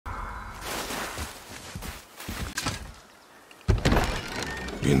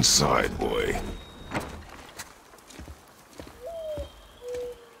Inside, boy.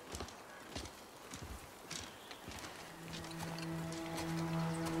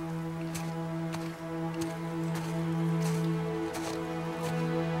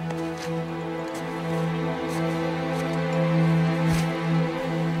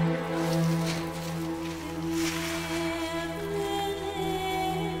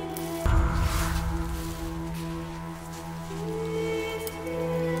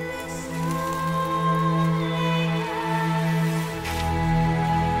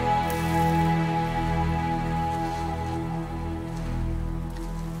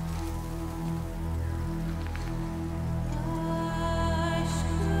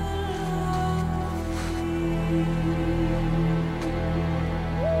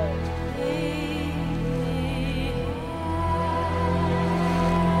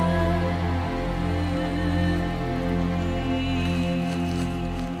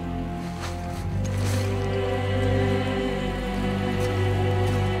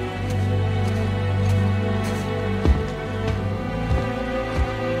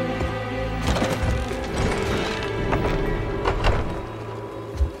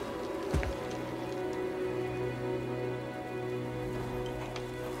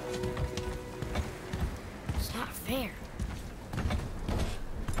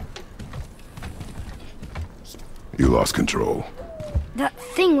 You lost control. That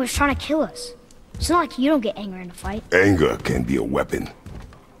thing was trying to kill us. It's not like you don't get angry in a fight. Anger can be a weapon.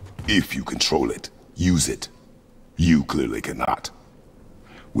 If you control it, use it. You clearly cannot.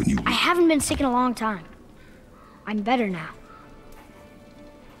 When you... I haven't been sick in a long time. I'm better now.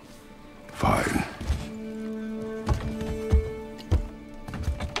 Fine.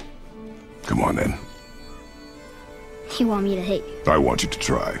 Come on then. You want me to hit you? I want you to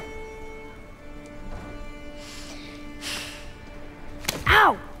try.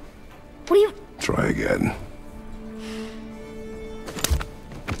 Ow! What are you... Try again.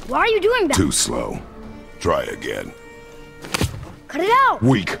 Why are you doing that? Too slow. Try again. Cut it out!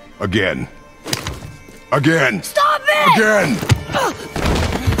 Weak. Again. Again! Stop it! Again!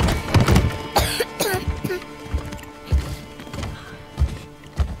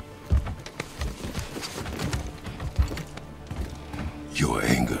 Your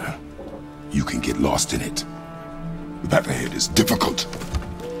anger. You can get lost in it. The path ahead is difficult.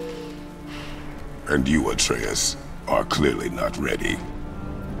 And you, Atreus, are clearly not ready.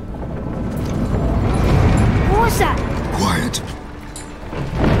 What was that? Quiet.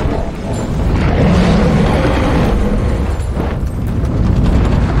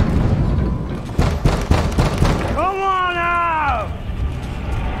 Come on out!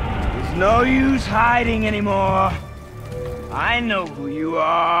 There's no use hiding anymore. I know who you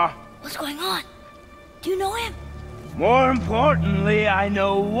are. What's going on? Do you know him? More importantly, I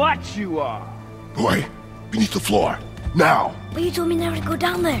know what you are. Boy, beneath the floor. Now! But you told me never to go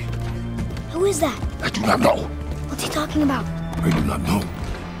down there. Who is that? I do not know. What's he talking about? I do not know.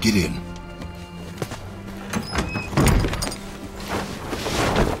 Get in.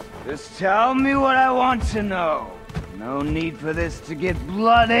 Just tell me what I want to know. No need for this to get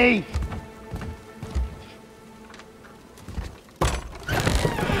bloody.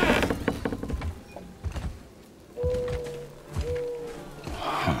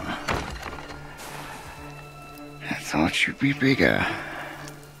 I thought you'd be bigger.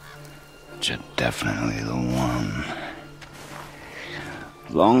 But you're definitely the one.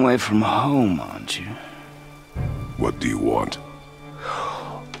 Long way from home, aren't you? What do you want?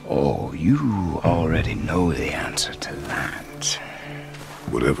 Oh, you already know the answer to that.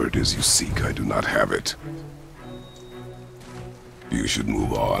 Whatever it is you seek, I do not have it. You should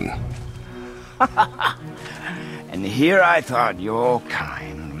move on. And here I thought your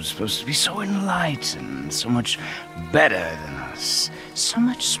kind was supposed to be so enlightened, so much better than us, so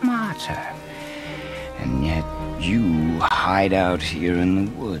much smarter. And yet you hide out here in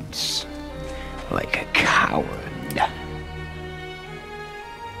the woods, like a coward.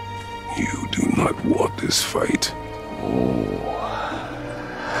 You do not want this fight. Oh,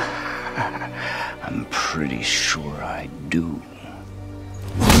 I'm pretty sure I do.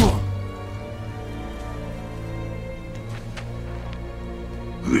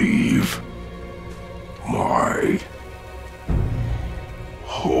 Leave my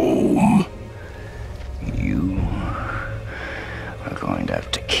home. You are going to have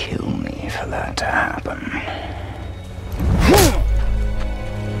to kill me for that to happen.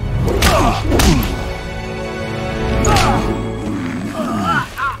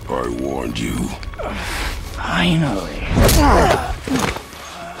 I warned you. Finally.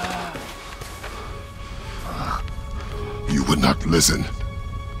 You would not listen.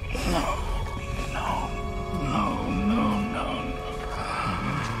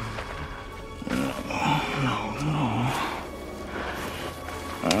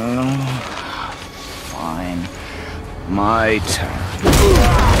 Fine. My turn.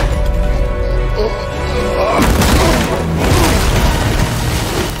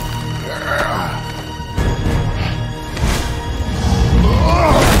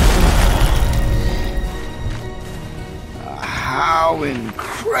 How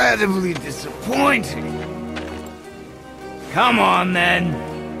incredibly disappointing. Come on, then.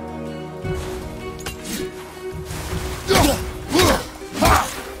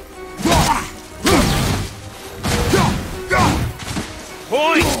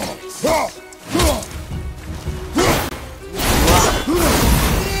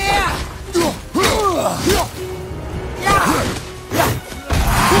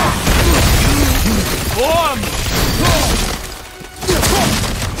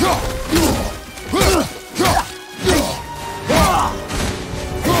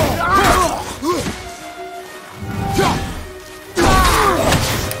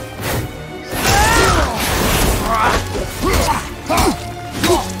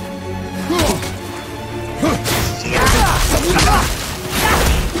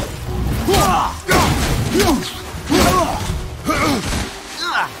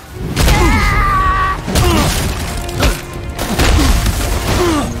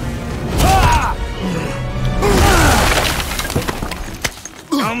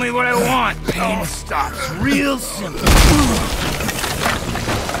 Tell me what I want. Pain stops real simple.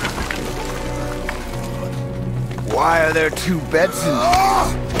 Why are there two beds in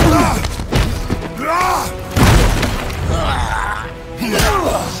Leave my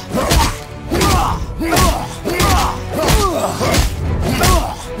house!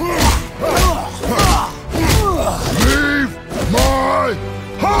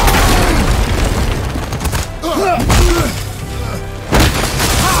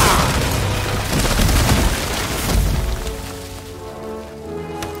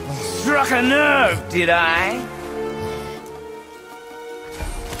 Struck a nerve, did I?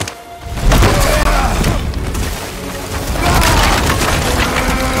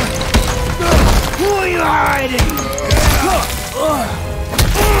 Who are you hiding?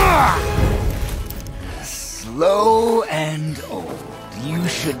 Slow and old. You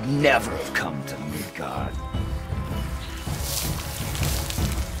should never have come to Midgard.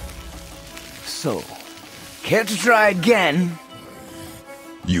 So, care to try again?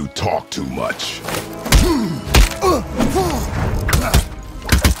 You talk too much.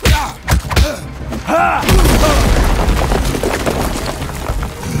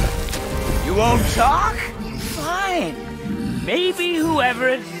 You won't talk? Fine. Maybe whoever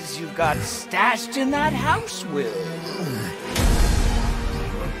it is you've got stashed in that house will.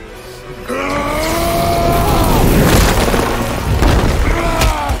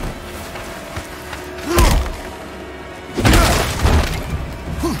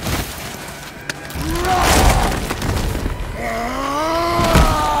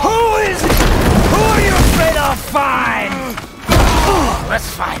 Fine! Let's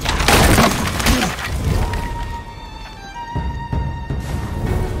find out.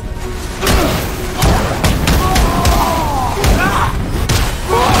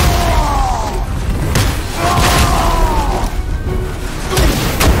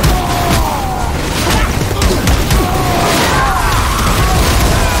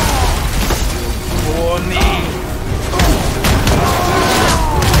 For me.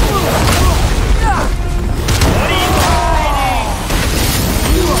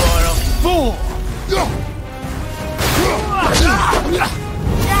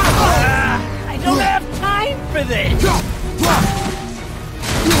 I don't have time for this!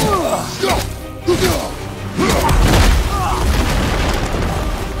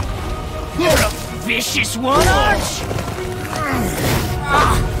 You're a vicious one, aren't you?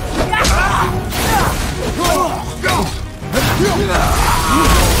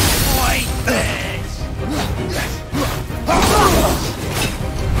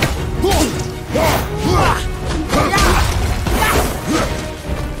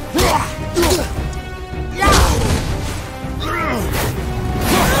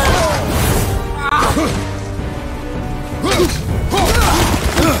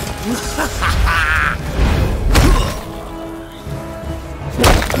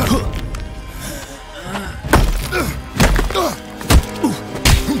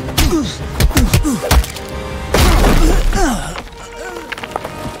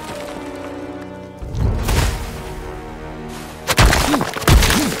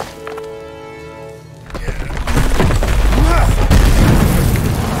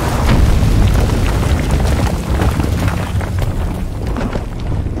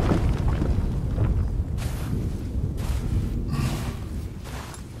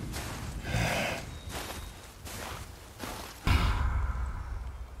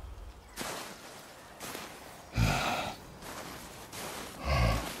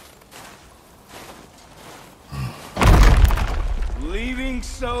 think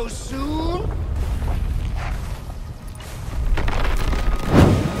so soon?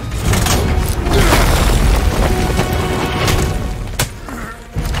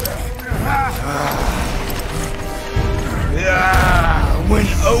 When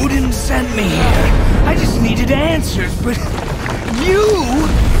Odin sent me here, I just needed answers, but you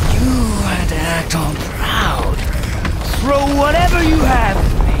had to act all proud. Throw whatever you have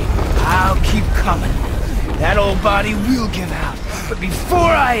at me. I'll keep coming. That old body will give out. But before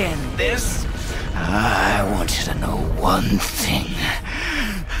I end this, I want you to know one thing.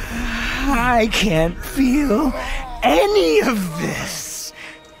 I can't feel any of this.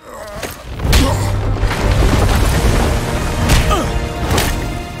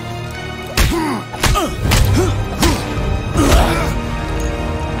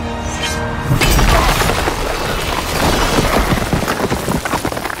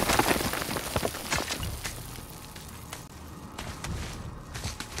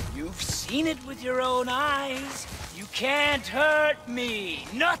 Seen it with your own eyes. You can't hurt me.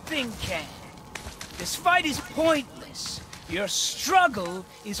 Nothing can. This fight is pointless. Your struggle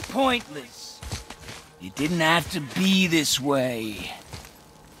is pointless. It didn't have to be this way.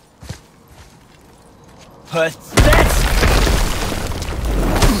 Pathetic!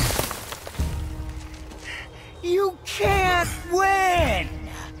 You can't win!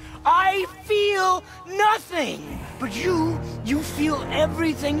 I feel nothing! But you feel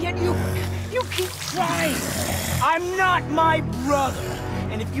everything, yet you keep trying. I'm not my brother,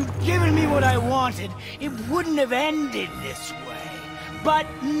 and if you'd given me what I wanted, it wouldn't have ended this way. But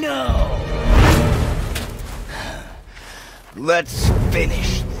no! Let's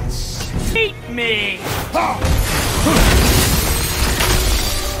finish this. Eat me! Come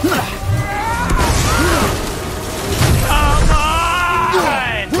on!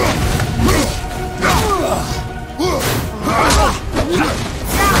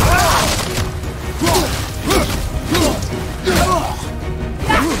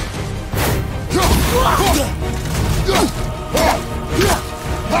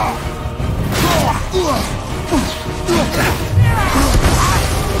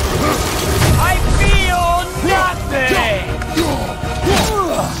 I feel nothing!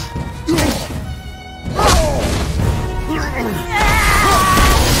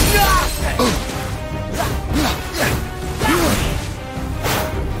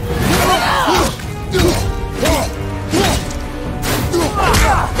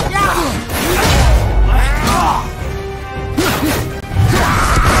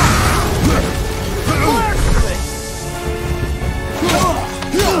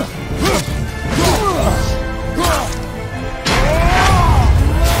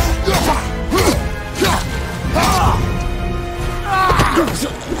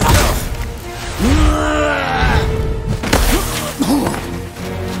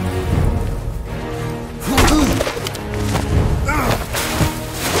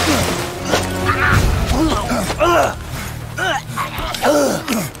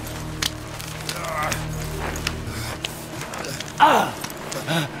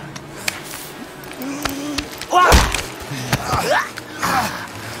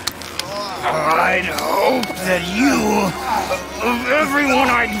 I'd hope that you, of everyone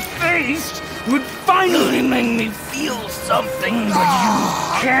I'd faced, would finally make me feel something, but you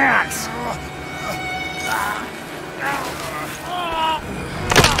can't.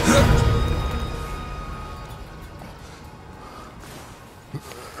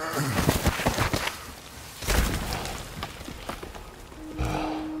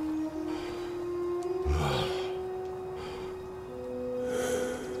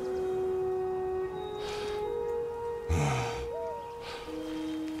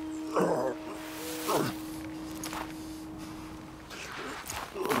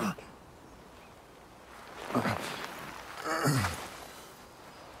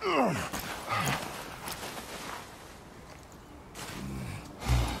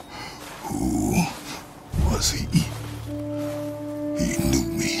 Who was he? He knew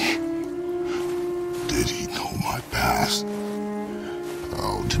me. Did he know my past?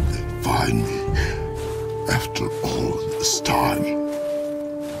 How did they find me after all this time?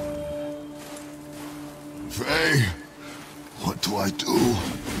 Faye, what do I do?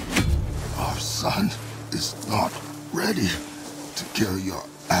 Our son is not ready to carry your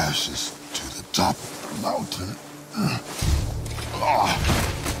ashes to the top of the mountain.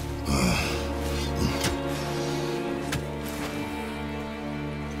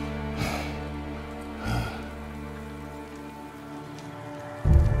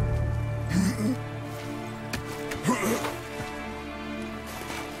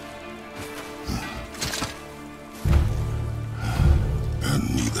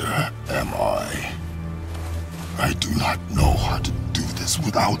 neither am I. I do not know how to do this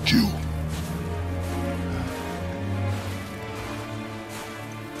without you.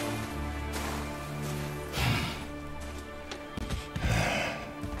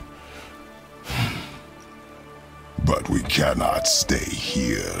 But we cannot stay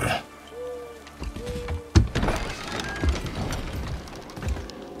here.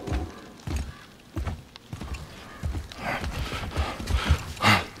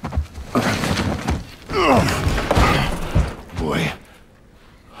 Boy.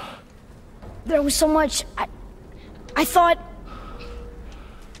 There was so much. I thought.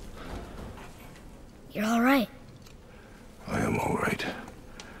 You're all right. I am all right.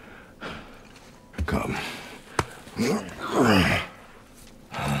 Come.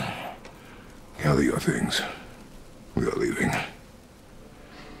 Gather your things. We are leaving.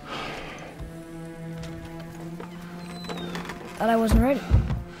 Thought I wasn't ready.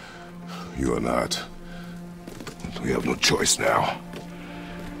 You are not. We have no choice now.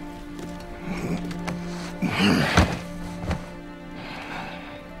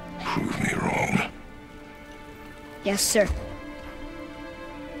 Prove me wrong. Yes, sir.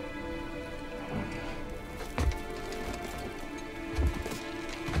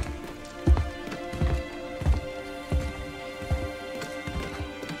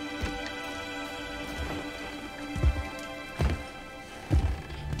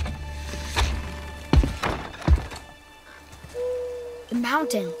 The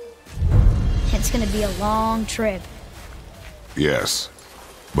mountain. It's gonna be a long trip. Yes,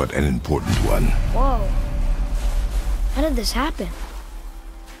 but an important one. Whoa. How did this happen?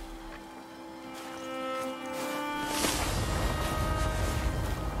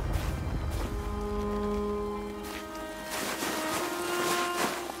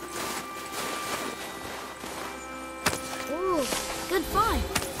 Ooh, good find.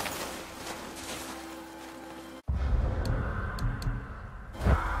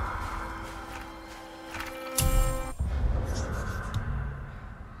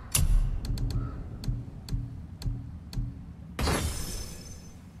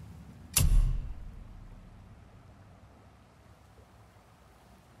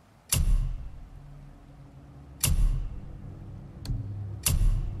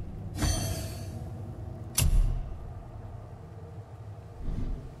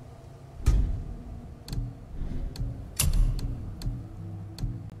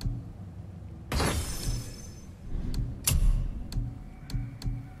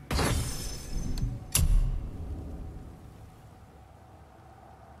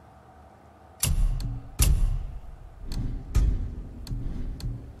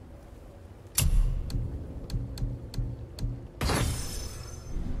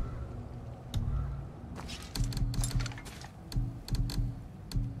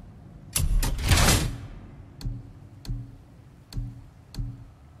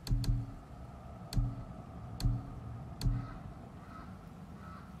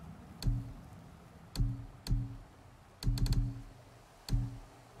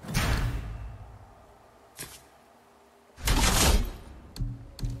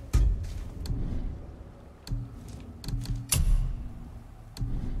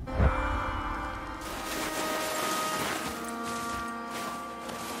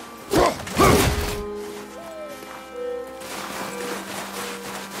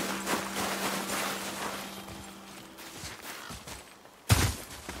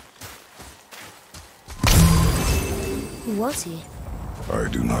 Who was he? I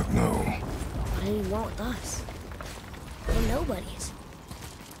do not know. What did he want with us? We're nobodies.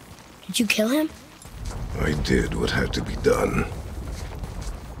 Did you kill him? I did what had to be done.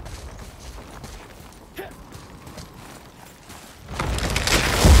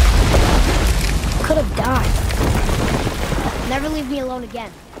 Could have died. Never leave me alone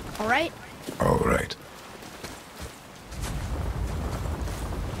again, all right? All right.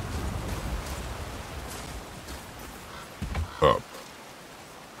 Up.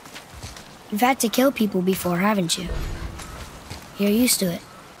 You've had to kill people before, haven't you? You're used to it.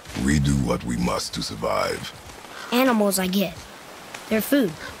 We do what we must to survive. Animals, I get. They're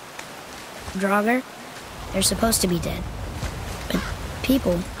food. Draugr, they're supposed to be dead. But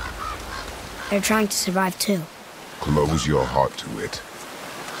people, they're trying to survive too. Close your heart to it.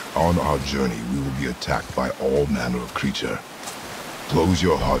 On our journey, we will be attacked by all manner of creature. Close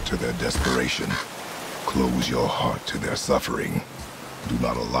your heart to their desperation. Close your heart to their suffering. Do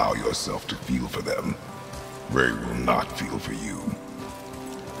not allow yourself to feel for them. They will not feel for you.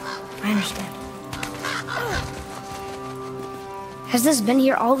 I understand. Has this been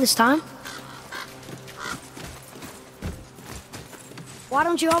here all this time? Why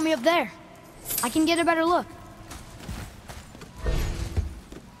don't you help me up there? I can get a better look.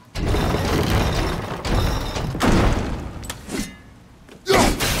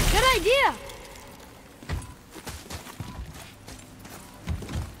 Good idea!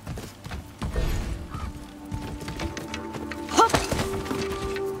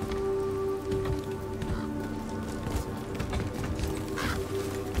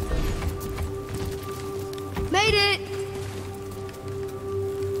 Made it!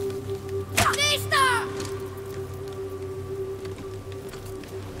 Nista!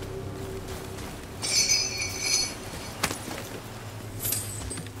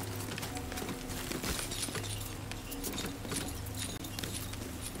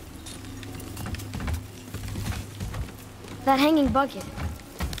 That hanging bucket.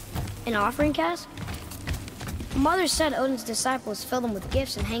 An offering cask? Mother said Odin's disciples fill them with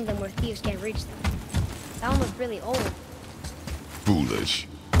gifts and hang them where thieves can't reach them. That one was really old. Foolish.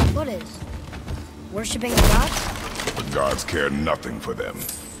 What is? Worshipping the gods? The gods care nothing for them.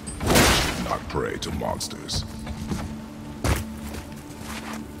 They should not pray to monsters.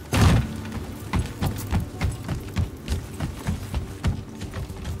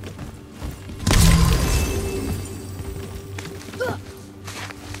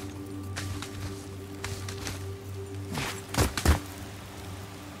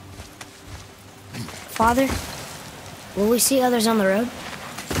 Father, will we see others on the road?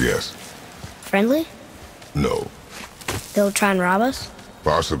 Yes. Friendly? No. They'll try and rob us?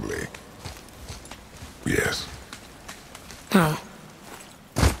 Possibly. Yes. Oh.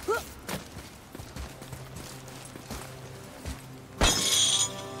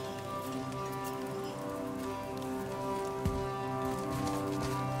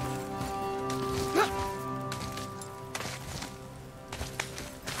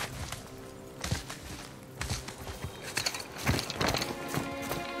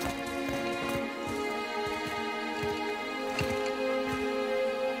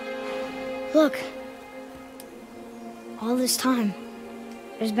 Look. All this time,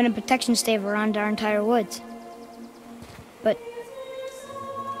 there's been a protection stave around our entire woods. But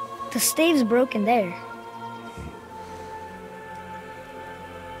the stave's broken there.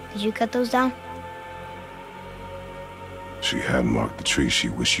 Did you cut those down? She had marked the tree she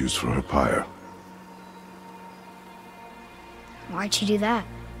wished used for her pyre. Why'd she do that?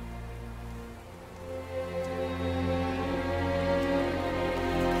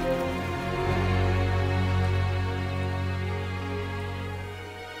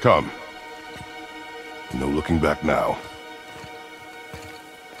 Come. No looking back now.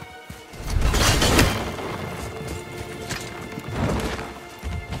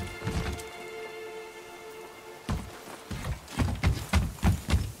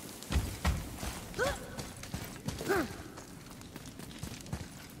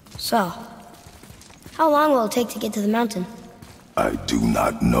 So, how long will it take to get to the mountain? I do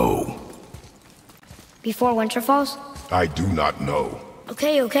not know. Before winter falls? I do not know.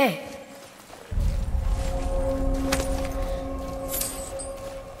 Okay, okay.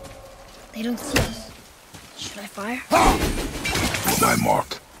 They don't see us. Should I fire? My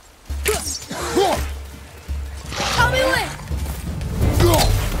mark. Tell me when!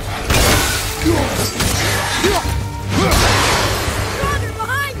 Roger,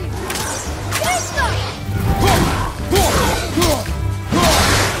 behind you! Krista!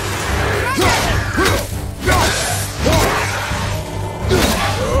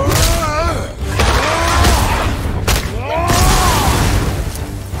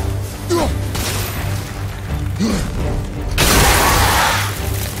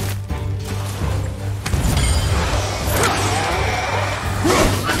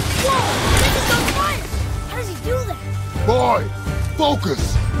 Boy,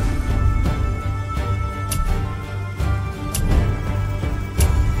 focus!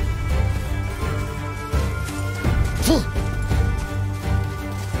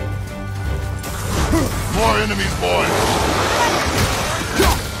 More enemies, boy!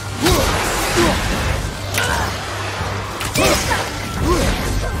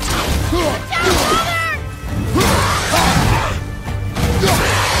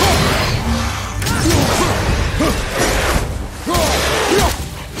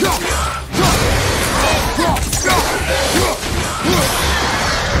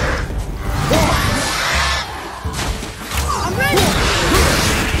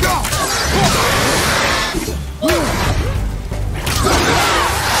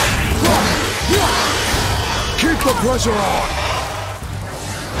 Pressure on!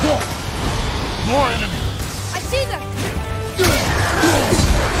 More enemies! I see them!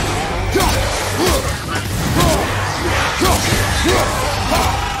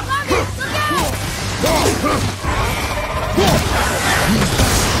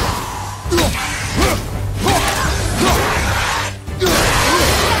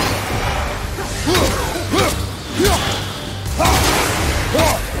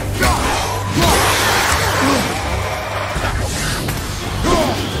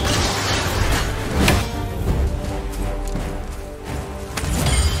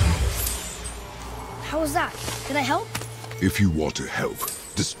 If you want to help,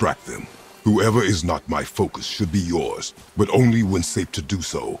 distract them. Whoever is not my focus should be yours, but only when safe to do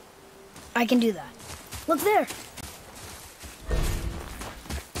so. I can do that. Look there.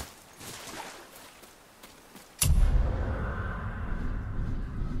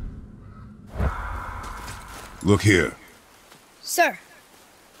 Look here. Sir.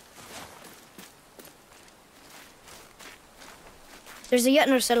 There's a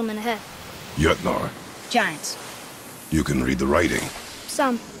Jötnar settlement ahead. Jötnar. Giants. You can read the writing.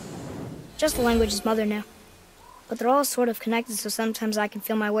 Some. Just the language his mother knew. But they're all sort of connected, so sometimes I can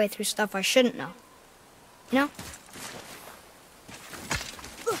feel my way through stuff I shouldn't know. You know?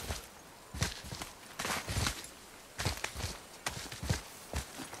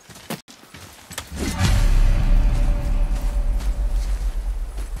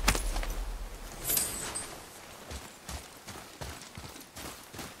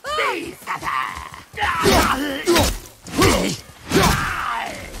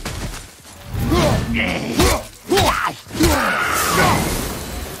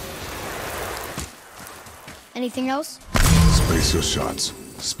 Anything else? Space your shots.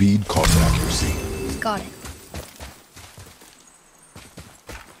 Speed, cost, accuracy. Got it.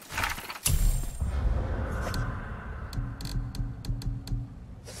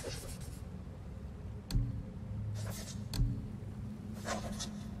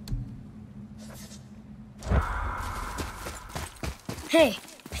 Hey,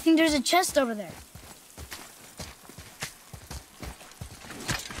 I think there's a chest over there.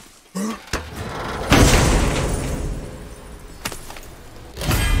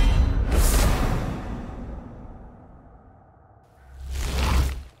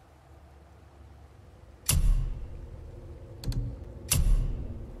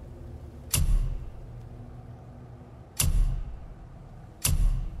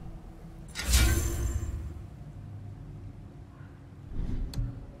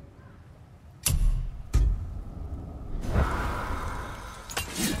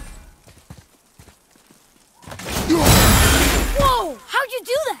 Whoa! How'd you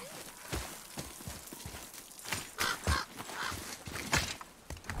do that?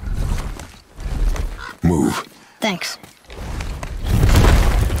 Move. Thanks.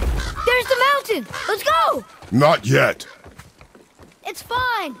 There's the mountain! Let's go! Not yet. It's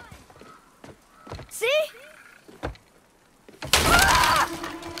fine. See? Ah!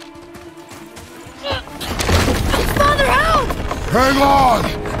 Father, help! Hang on!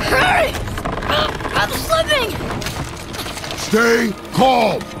 Hurry! I'm slipping! Stay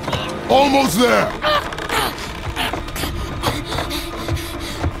calm. Almost there.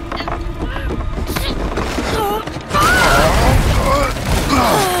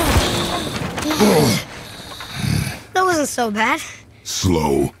 That wasn't so bad.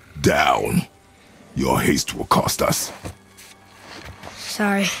 Slow down. Your haste will cost us.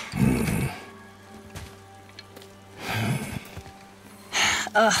 Sorry.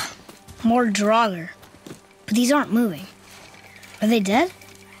 More Draugr. But these aren't moving. Are they dead?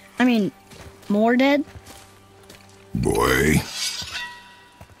 I mean, more dead? Boy.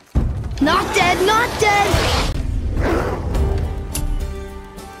 Not dead, not dead!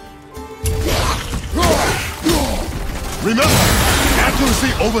 Remember,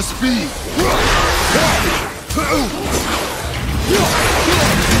 accuracy over speed.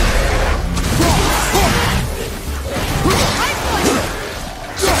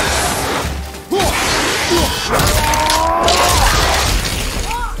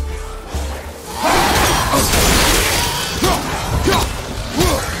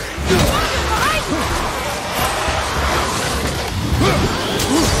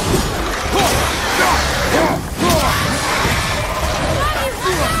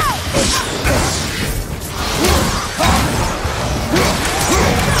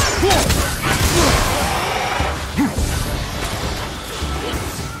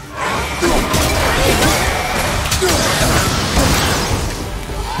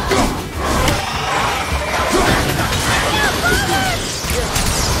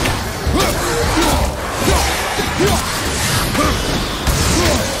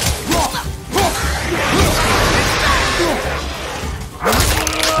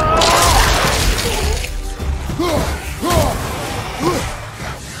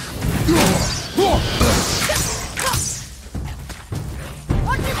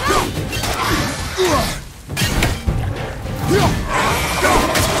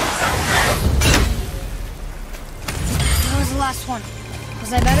 Last one.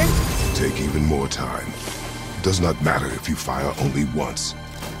 Was I better? Take even more time. It does not matter if you fire only once.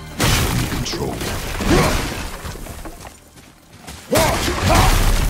 Control.